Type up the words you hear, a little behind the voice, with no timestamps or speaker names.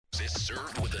is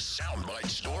served with a Soundbite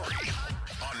Story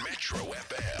on Metro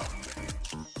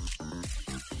FM.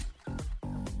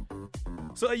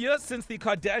 So a year since the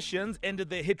Kardashians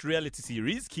ended their hit reality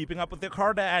series, Keeping Up with the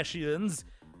Kardashians,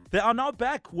 they are now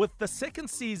back with the second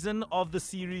season of the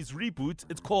series reboot.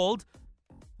 It's called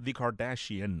The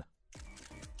Kardashian.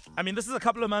 I mean, this is a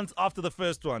couple of months after the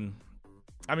first one.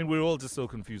 I mean, we're all just so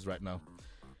confused right now.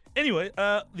 Anyway,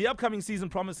 the upcoming season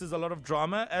promises a lot of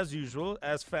drama, as usual,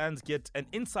 as fans get an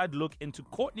inside look into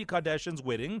Kourtney Kardashian's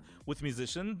wedding with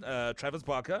musician Travis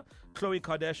Barker. Khloe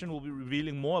Kardashian will be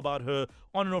revealing more about her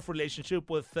on and off relationship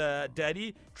with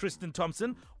daddy Tristan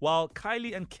Thompson, while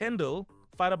Kylie and Kendall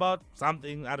fight about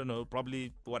something, I don't know,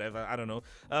 probably whatever, I don't know.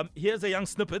 Here's a young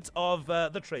snippet of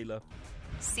the trailer.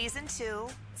 Season 2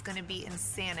 is going to be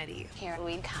insanity. Here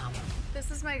we come. This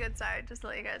is my good side, just to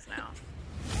let you guys know.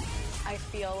 I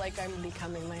feel like I'm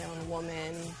becoming my own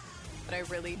woman, but I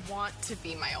really want to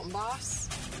be my own boss.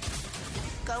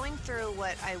 Going through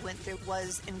what I went through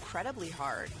was incredibly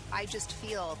hard. I just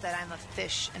feel that I'm a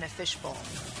fish in a fishbowl.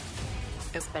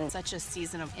 It's been such a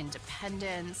season of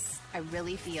independence. I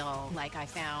really feel like I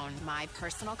found my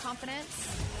personal confidence.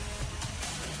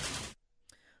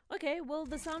 Okay, well,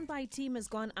 the Soundbite team has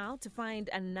gone out to find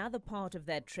another part of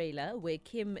that trailer where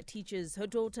Kim teaches her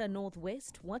daughter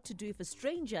Northwest what to do if a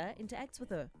stranger interacts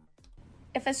with her.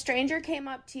 If a stranger came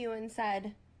up to you and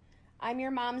said, "I'm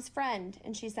your mom's friend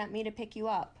and she sent me to pick you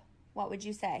up," what would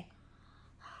you say?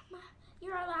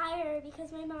 You're a liar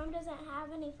because my mom doesn't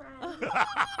have any friends.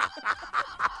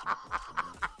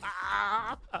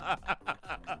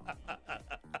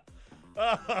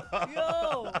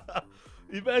 Yo!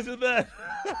 Imagine that.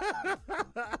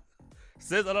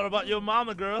 Says a lot about your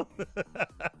mama, girl.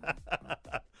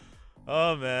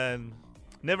 Oh, man.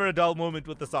 Never a dull moment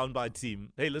with the Soundbite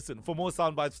team. Hey, listen, for more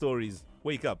Soundbite stories,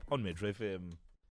 wake up on Metro FM.